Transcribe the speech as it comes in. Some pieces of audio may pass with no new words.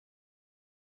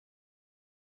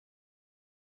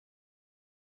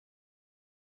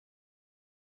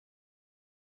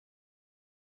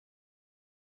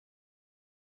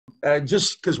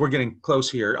Just because we're getting close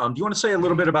here, do you want to say a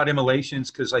little bit about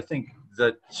immolations? Because I think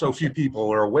that so few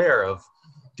people are aware of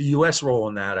the U.S. role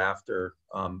in that after,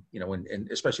 and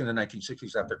especially in the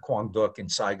 1960s after Quang Duc in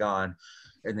Saigon.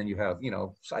 And then you have,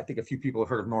 I think a few people have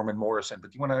heard of Norman Morrison,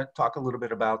 but do you want to talk a little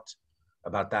bit about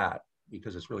that?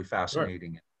 Because it's really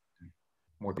fascinating. Sure.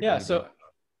 More yeah, so,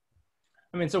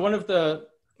 so one of the,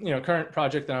 current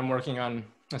project that I'm working on,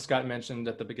 as Scott mentioned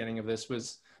at the beginning of this,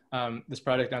 was this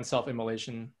project on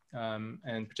self-immolation,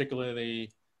 and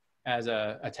particularly as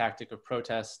a tactic of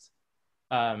protest.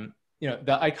 The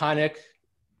iconic,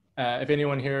 if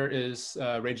anyone here is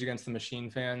Rage Against the Machine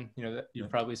fan,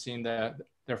 you've probably seen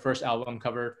their first album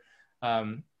cover,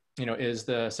 is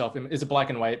a black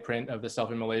and white print of the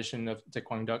self-immolation of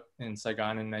Quang Duc in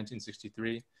Saigon in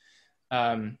 1963,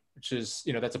 which is,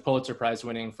 that's a Pulitzer Prize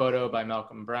winning photo by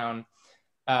Malcolm Brown.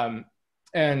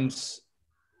 And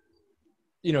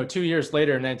 2 years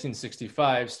later, in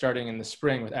 1965, starting in the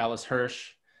spring with Alice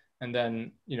Hirsch, and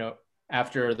then,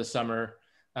 after the summer,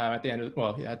 at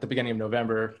the beginning of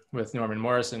November with Norman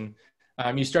Morrison,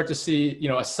 you start to see,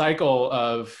 a cycle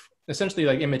of essentially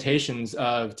like imitations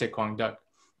of Quang Duc.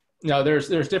 Now,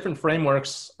 there's different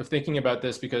frameworks of thinking about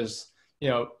this because,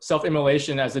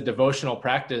 self-immolation as a devotional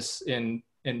practice in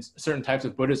certain types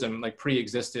of Buddhism, like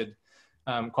pre-existed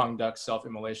Quang Duc's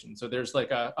self-immolation. So there's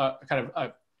like a kind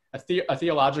of a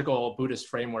theological Buddhist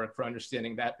framework for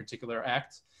understanding that particular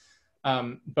act.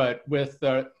 But with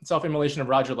the self-immolation of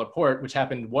Roger LaPorte, which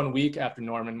happened 1 week after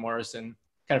Norman Morrison,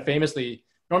 kind of famously,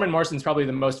 Norman Morrison's probably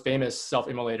the most famous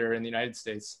self-immolator in the United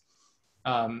States.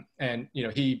 And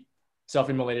he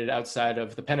self-immolated outside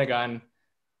of the Pentagon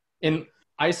in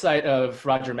eyesight of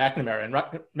Roger McNamara. And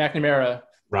McNamara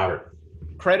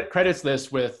credits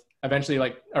this with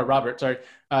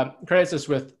credits this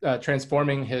with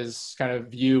transforming his kind of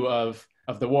view of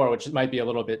the war, which might be a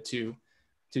little bit too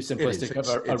simplistic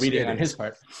of a reading on his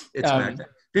part. Have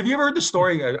you ever heard the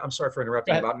story, I'm sorry for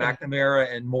interrupting, about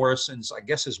McNamara and Morrison's, I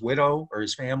guess his widow or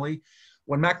his family?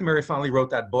 When McNamara finally wrote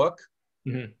that book,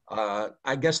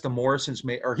 I guess the Morrisons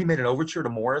made an overture to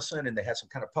Morrison, and they had some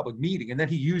kind of public meeting, and then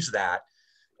he used that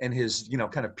in his,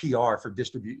 kind of PR for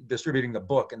distributing the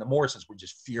book, and the Morrisons were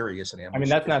just furious at him. I mean,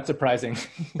 that's not surprising.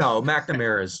 No,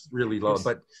 McNamara is really low,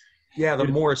 but yeah, the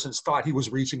Morrisons thought he was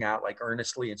reaching out like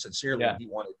earnestly and sincerely. Yeah. He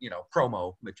wanted,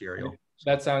 promo material. I mean,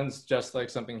 that sounds just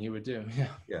like something he would do. Yeah.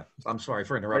 Yeah. I'm sorry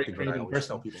for interrupting, but I always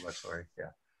tell people that story.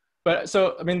 Yeah. But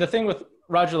so, I mean, the thing with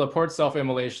Roger LaPorte's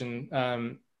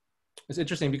self-immolation is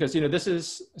interesting because,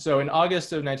 so in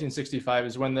August of 1965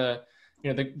 is when the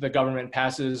government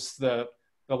passes the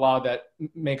law that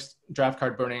makes draft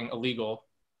card burning illegal,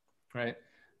 right?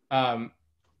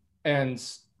 And,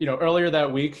 earlier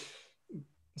that week,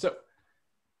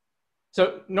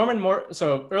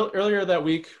 earlier that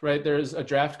week, right, there's a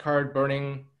draft card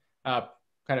burning kind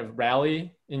of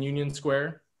rally in Union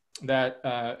Square that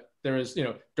there was,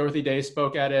 Dorothy Day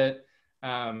spoke at it.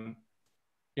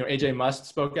 A.J. Must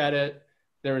spoke at it.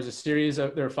 There was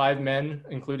there were 5 men,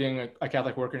 including a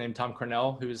Catholic worker named Tom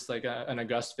Cornell, who's like an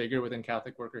august figure within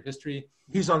Catholic worker history.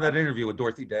 He's on that interview with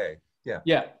Dorothy Day. Yeah.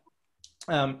 Yeah.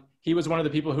 He was one of the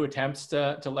people who attempts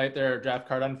to light their draft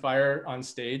card on fire on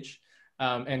stage.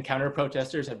 And counter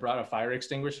protesters had brought a fire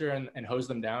extinguisher and hosed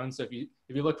them down. So if you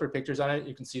look for pictures on it,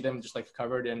 you can see them just like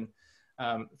covered in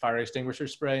fire extinguisher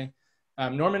spray.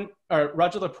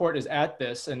 Roger LaPorte is at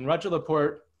this, and Roger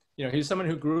LaPorte, he's someone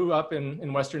who grew up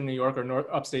in Western New York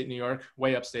or upstate New York,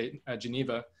 way upstate,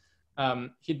 Geneva.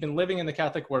 He'd been living in the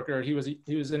Catholic worker. He was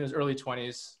in his early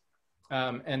 20s,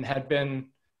 and had been,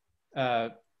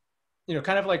 kind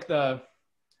of like the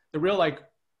real like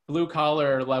blue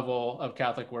collar level of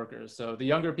Catholic workers. So the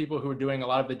younger people who were doing a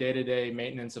lot of the day-to-day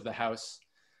maintenance of the house.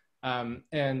 And,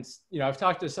 I've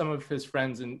talked to some of his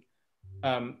friends, and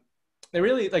there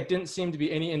really didn't seem to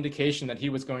be any indication that he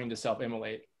was going to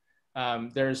self-immolate.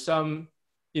 There's some,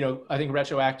 I think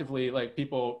retroactively, like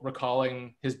people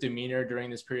recalling his demeanor during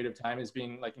this period of time as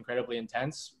being like incredibly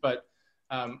intense. But,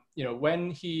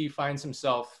 when he finds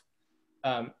himself,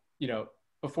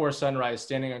 before sunrise,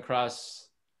 standing across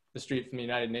the street from the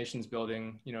United Nations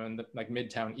building, in the like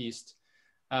Midtown East,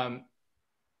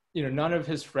 none of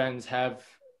his friends have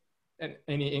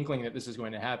any inkling that this is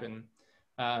going to happen.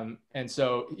 And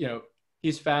so,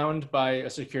 he's found by a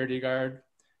security guard,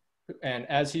 and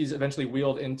as he's eventually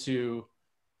wheeled into,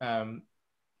 as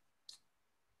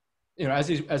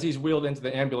he's wheeled into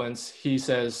the ambulance, he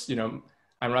says,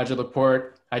 I'm Roger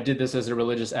LaPorte. I did this as a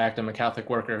religious act. I'm a Catholic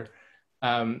worker.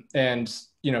 And,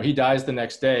 he dies the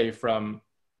next day from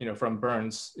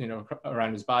burns,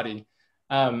 around his body.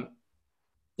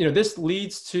 This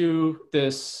leads to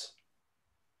this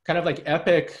kind of like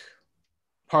epic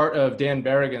part of Dan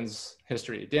Berrigan's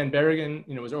history. Dan Berrigan,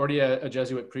 was already a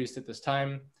Jesuit priest at this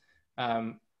time.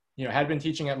 Had been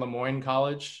teaching at Lemoyne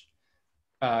College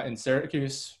in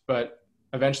Syracuse, but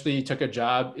eventually took a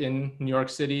job in New York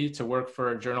City to work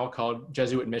for a journal called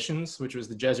Jesuit Missions, which was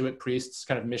the Jesuit priests'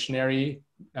 kind of missionary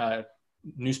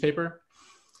newspaper.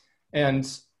 And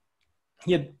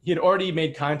he had already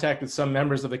made contact with some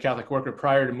members of the Catholic Worker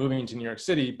prior to moving to New York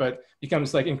City, but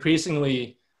becomes like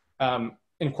increasingly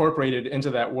incorporated into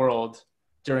that world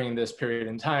during this period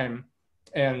in time.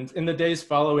 And in the days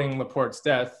following Laporte's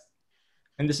death,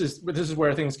 and this is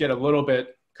where things get a little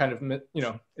bit kind of,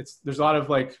 there's a lot of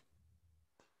like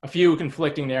a few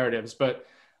conflicting narratives, but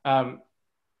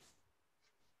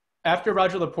after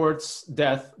Roger Laporte's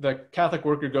death, the Catholic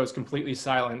Worker goes completely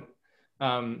silent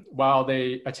while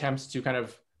they attempt to kind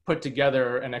of put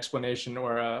together an explanation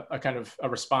or a kind of a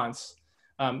response.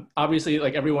 Obviously,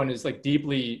 like everyone is like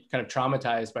deeply kind of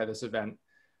traumatized by this event.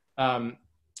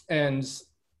 And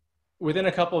within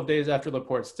a couple of days after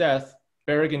Laporte's death,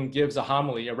 Berrigan gives a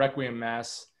homily, a requiem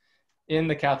mass in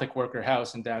the Catholic Worker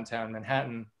House in downtown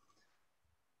Manhattan.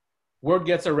 Word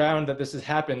gets around that this has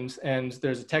happened, and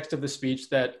there's a text of the speech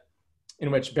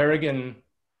in which Berrigan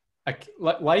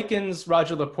likens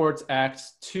Roger Laporte's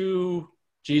acts to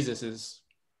Jesus's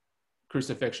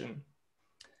crucifixion,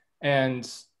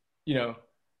 and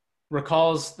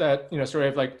recalls that sort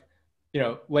of like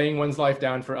laying one's life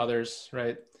down for others,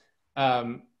 right?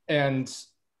 And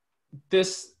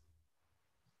this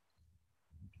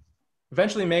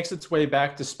eventually makes its way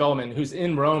back to Spellman, who's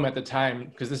in Rome at the time,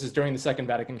 because this is during the Second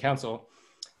Vatican Council.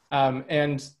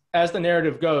 And as the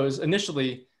narrative goes,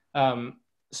 initially,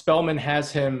 Spellman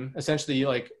has him essentially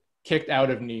like kicked out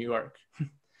of New York.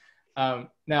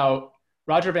 Now,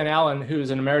 Roger Van Allen, who's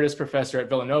an emeritus professor at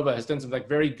Villanova, has done some like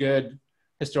very good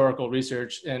historical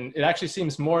research, and it actually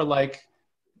seems more like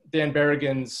Dan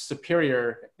Berrigan's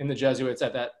superior in the Jesuits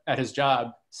at his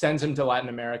job sends him to Latin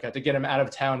America to get him out of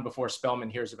town before Spellman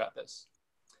hears about this.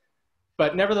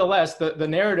 But nevertheless, the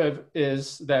narrative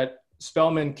is that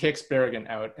Spellman kicks Berrigan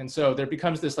out. And so there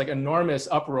becomes this like enormous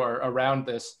uproar around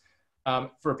this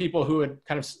for people who had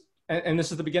kind of, and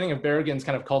this is the beginning of Berrigan's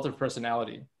kind of cult of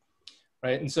personality,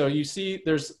 right? And so you see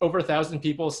there's over 1,000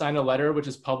 people sign a letter, which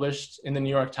is published in the New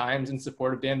York Times in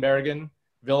support of Dan Berrigan,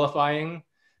 vilifying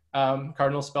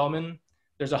Cardinal Spellman.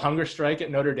 There's a hunger strike at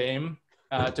Notre Dame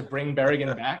to bring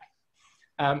Berrigan back.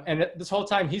 And this whole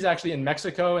time he's actually in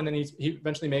Mexico, and then he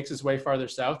eventually makes his way farther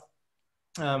south.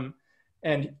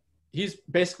 And he's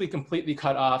basically completely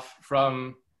cut off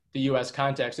from the US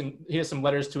context. And he has some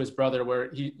letters to his brother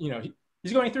where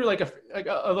he's going through like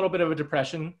a little bit of a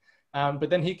depression, but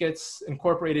then he gets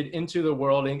incorporated into the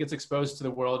world and gets exposed to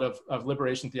the world of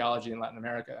liberation theology in Latin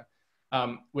America,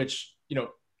 which,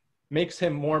 makes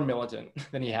him more militant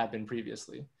than he had been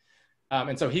previously.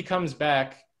 And so he comes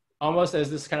back almost as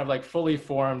this kind of like fully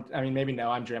formed, I mean, maybe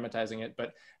now I'm dramatizing it,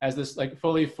 but as this like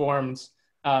fully formed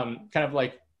kind of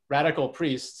like radical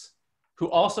priest who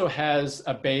also has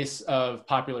a base of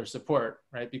popular support,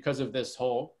 right? Because of this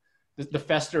whole, the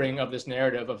festering of this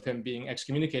narrative of him being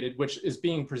excommunicated, which is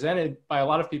being presented by a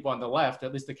lot of people on the left,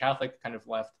 at least the Catholic kind of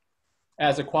left,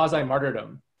 as a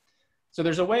quasi-martyrdom. So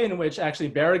there's a way in which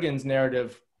actually Berrigan's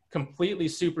narrative completely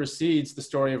supersedes the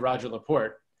story of Roger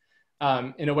Laporte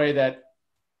in a way that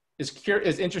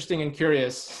is interesting and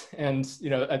curious and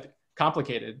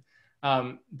complicated.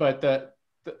 But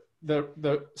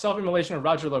the self-immolation of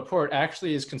Roger Laporte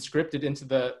actually is conscripted into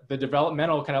the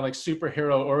developmental kind of like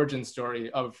superhero origin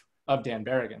story of Dan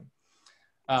Berrigan.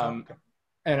 And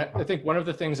I think one of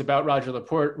the things about Roger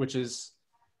Laporte, which is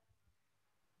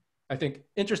I think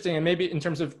interesting, and maybe in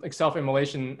terms of like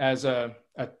self-immolation as a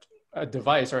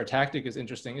device or a tactic is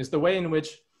interesting, is the way in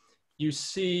which you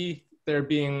see there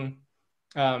being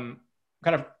kind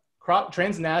of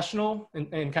transnational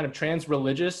and kind of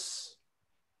trans-religious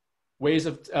ways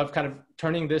of kind of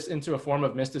turning this into a form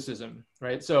of mysticism,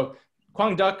 right? So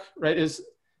Quang Duc, right, is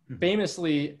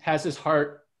famously has his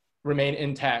heart remain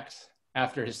intact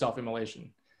after his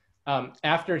self-immolation.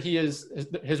 After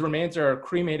his remains are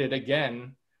cremated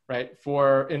again, right,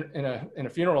 in a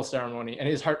funeral ceremony, and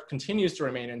his heart continues to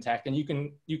remain intact, and you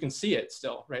can see it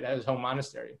still, right, at his home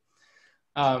monastery.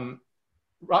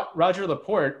 Roger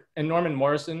Laporte and Norman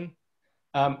Morrison,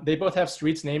 they both have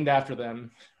streets named after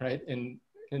them, right, in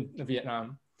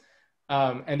Vietnam,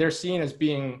 and they're seen as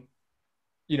being,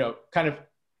 kind of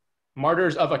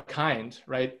martyrs of a kind,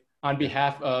 right, on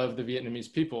behalf of the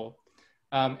Vietnamese people.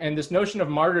 And this notion of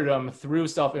martyrdom through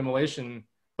self-immolation,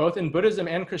 both in Buddhism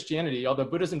and Christianity, although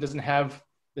Buddhism doesn't have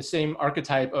the same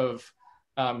archetype of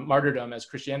martyrdom as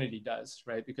Christianity does,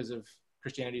 right, because of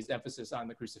Christianity's emphasis on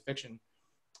the crucifixion.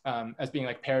 as being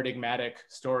like paradigmatic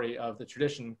story of the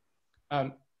tradition,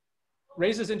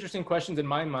 raises interesting questions in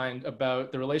my mind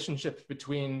about the relationship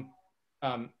between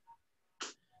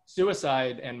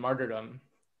suicide and martyrdom.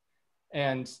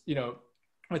 And, you know,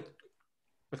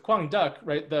 with Quang Duc,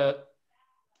 right, the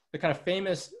kind of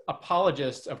famous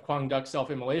apologist of Quang Duc's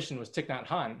self-immolation was Thich Nhat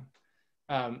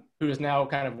Hanh, who is now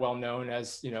kind of well known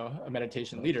as, you know, a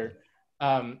meditation leader.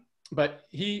 But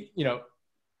he, you know,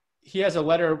 he has a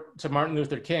letter to Martin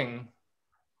Luther King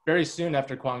very soon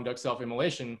after Quang Duc's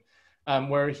self-immolation,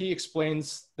 where he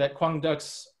explains that Quang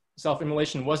Duc's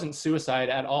self-immolation wasn't suicide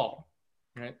at all,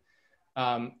 right?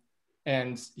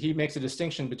 And he makes a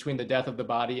distinction between the death of the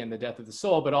body and the death of the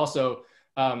soul, but also,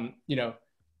 you know,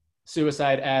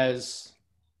 suicide as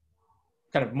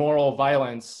kind of moral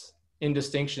violence in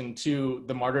distinction to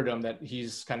the martyrdom that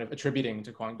he's kind of attributing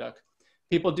to Quang Duc.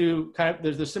 People do kind of,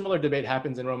 there's a similar debate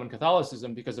happens in Roman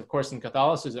Catholicism, because of course in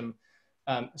Catholicism,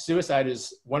 suicide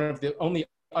is one of the only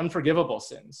unforgivable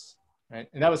sins, right?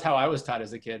 And that was how I was taught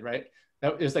as a kid, right?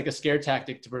 That is like a scare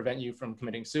tactic to prevent you from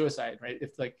committing suicide, right?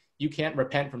 It's like, you can't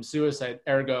repent from suicide,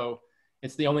 ergo,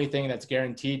 it's the only thing that's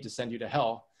guaranteed to send you to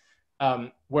hell.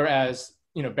 Whereas,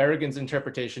 you know, Berrigan's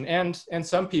interpretation and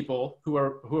some people who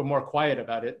are more quiet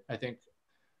about it, I think,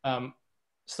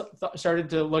 started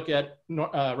to look at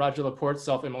Roger Laporte's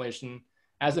self-immolation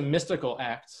as a mystical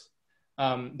act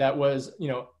that was, you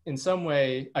know, in some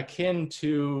way akin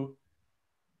to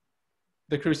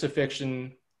the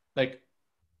crucifixion, like,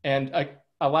 and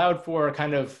allowed for a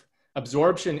kind of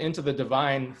absorption into the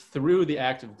divine through the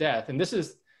act of death. And this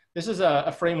is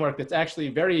a framework that's actually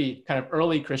very kind of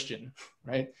early Christian,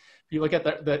 right? If you look at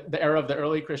the era of the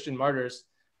early Christian martyrs,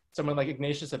 someone like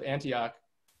Ignatius of Antioch,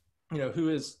 you know, who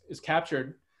is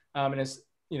captured and is,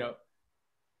 you know,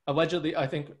 allegedly, I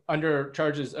think, under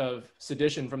charges of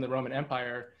sedition from the Roman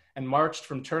Empire, and marched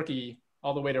from Turkey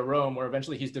all the way to Rome, where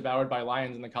eventually he's devoured by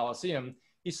lions in the Colosseum.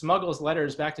 He smuggles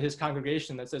letters back to his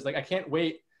congregation that says, like, I can't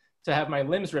wait to have my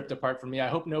limbs ripped apart from me. I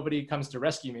hope nobody comes to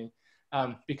rescue me,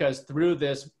 because through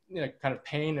this, you know, kind of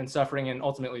pain and suffering and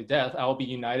ultimately death, I will be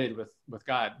united with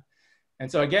God.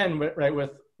 And so again, right,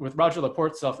 with Roger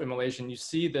Laporte's self-immolation, you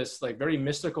see this like very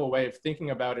mystical way of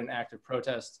thinking about an act of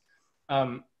protest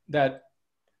that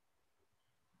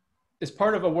is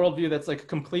part of a worldview that's like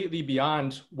completely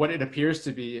beyond what it appears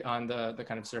to be on the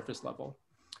kind of surface level.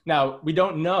 Now, we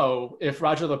don't know if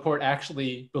Roger Laporte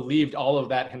actually believed all of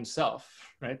that himself,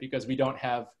 right? Because we don't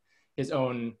have his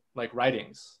own like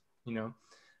writings, you know?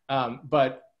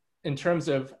 But in terms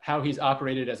of how he's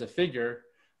operated as a figure,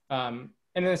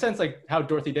 and in a sense, like how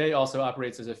Dorothy Day also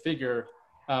operates as a figure,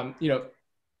 you know,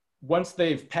 once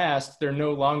they've passed, they're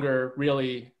no longer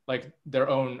really like their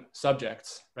own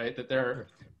subjects, right? That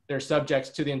they're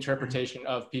subjects to the interpretation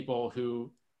of people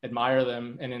who admire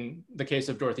them, and in the case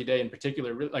of Dorothy Day in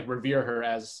particular, like revere her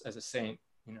as a saint,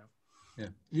 you know. Yeah,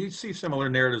 you see similar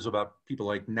narratives about people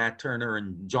like Nat Turner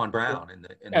and John Brown.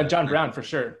 John Brown for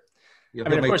sure. Yeah, I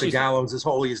mean, of course, the gallows as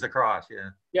holy as the cross. Yeah.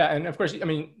 Yeah, and of course, I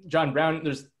mean, John Brown.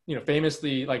 There's, you know,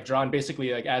 famously like drawn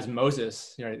basically like as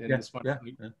Moses, you know, in this one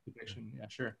depiction. Yeah,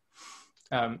 sure.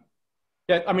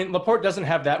 Yeah, I mean, Laporte doesn't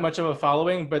have that much of a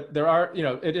following, but there are, you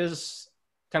know, it is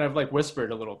kind of like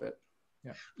whispered a little bit.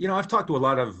 Yeah. You know, I've talked to a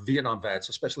lot of Vietnam vets,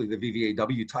 especially the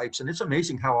VVAW types, and it's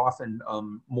amazing how often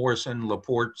Morrison,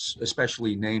 Laporte's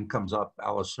especially name comes up,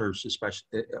 Alice Hurst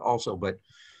especially also, but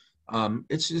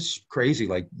it's just crazy.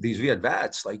 Like these Viet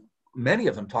vets, like many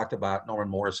of them talked about Norman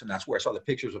Morrison. That's where I saw the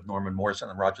pictures of Norman Morrison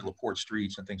on Roger Laporte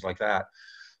streets and things like that.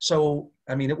 So,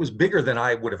 I mean, it was bigger than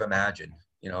I would have imagined,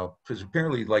 you know, because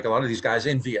apparently like a lot of these guys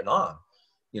in Vietnam,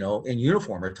 you know, in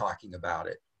uniform are talking about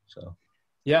it, so.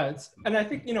 Yeah, and I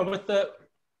think, you know,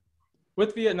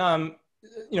 with Vietnam,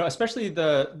 you know, especially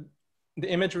the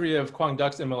imagery of Quang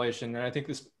Duc's immolation, and I think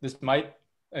this might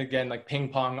again like ping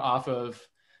pong off of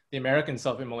the American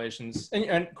self-immolations.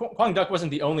 And Quang Duc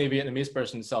wasn't the only Vietnamese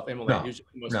person to self-immolate. No, he was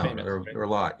the most famous. There are a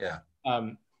lot, yeah.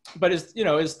 But this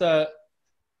is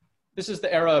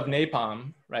the era of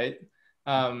napalm, right?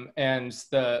 And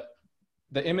the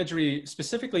imagery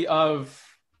specifically of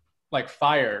like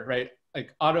fire, right?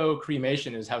 Like auto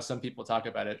cremation is how some people talk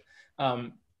about it.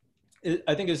 I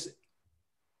think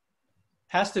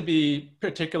has to be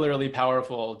particularly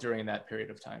powerful during that period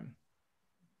of time.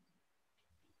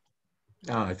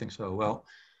 Oh, I think so. Well,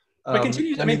 but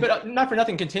continues. I mean, but not for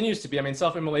nothing continues to be. I mean,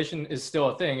 self-immolation is still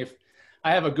a thing. If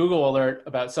I have a Google alert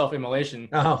about self-immolation,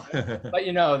 let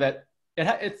you know that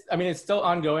it's. I mean, it's still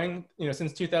ongoing. You know,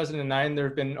 since 2009, there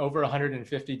have been over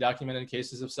 150 documented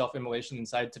cases of self-immolation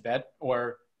inside Tibet,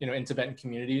 or you know, in Tibetan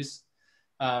communities,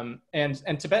 and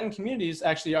Tibetan communities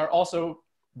actually are also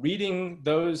reading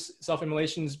those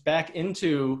self-immolations back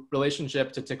into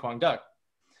relationship to Thich Quang Duc.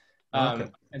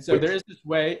 And so there is this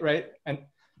way, right? And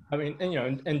I mean, and, you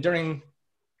know, and during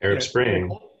Arab Spring,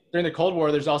 during the Cold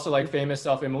War, there's also like famous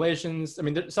self-immolations. I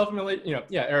mean, self-immolation, you know,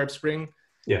 yeah, Arab Spring,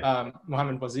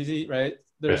 Mohammed Bouazizi, right?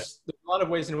 There's a lot of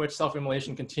ways in which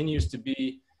self-immolation continues to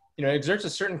be, you know, exerts a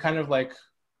certain kind of like,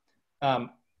 I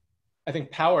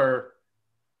think, power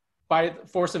by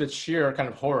force of its sheer kind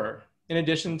of horror, in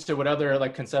addition to what other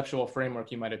like conceptual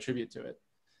framework you might attribute to it.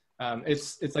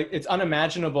 It's like, it's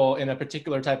unimaginable in a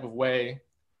particular type of way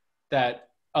that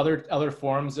other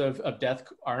forms of death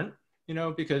aren't, you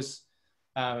know, because,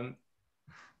 you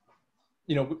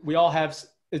know, we all have,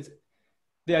 it's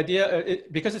the idea,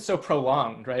 because it's so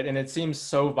prolonged, right? And it seems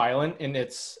so violent in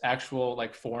its actual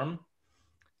like form.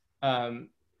 And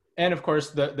of course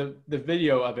the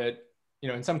video of it, you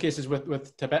know, in some cases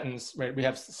with Tibetans, right, we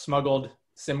have smuggled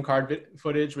SIM card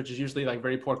footage, which is usually like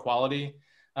very poor quality,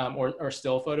 or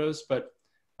still photos, but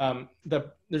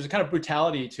there's a kind of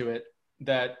brutality to it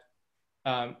that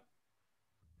I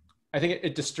think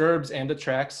it disturbs and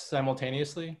attracts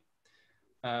simultaneously,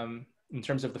 in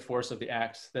terms of the force of the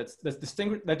act. That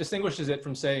distinguishes it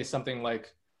from, say, something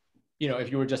like, you know,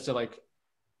 if you were just to like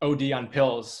OD on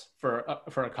pills for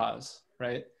a cause,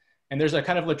 right? And there's a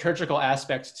kind of liturgical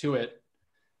aspect to it,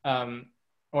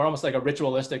 or almost like a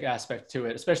ritualistic aspect to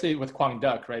it, especially with Quang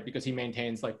Duc, right? Because he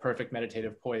maintains like perfect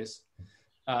meditative poise,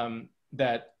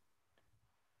 that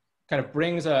kind of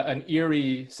brings an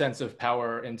eerie sense of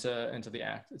power into the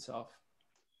act itself.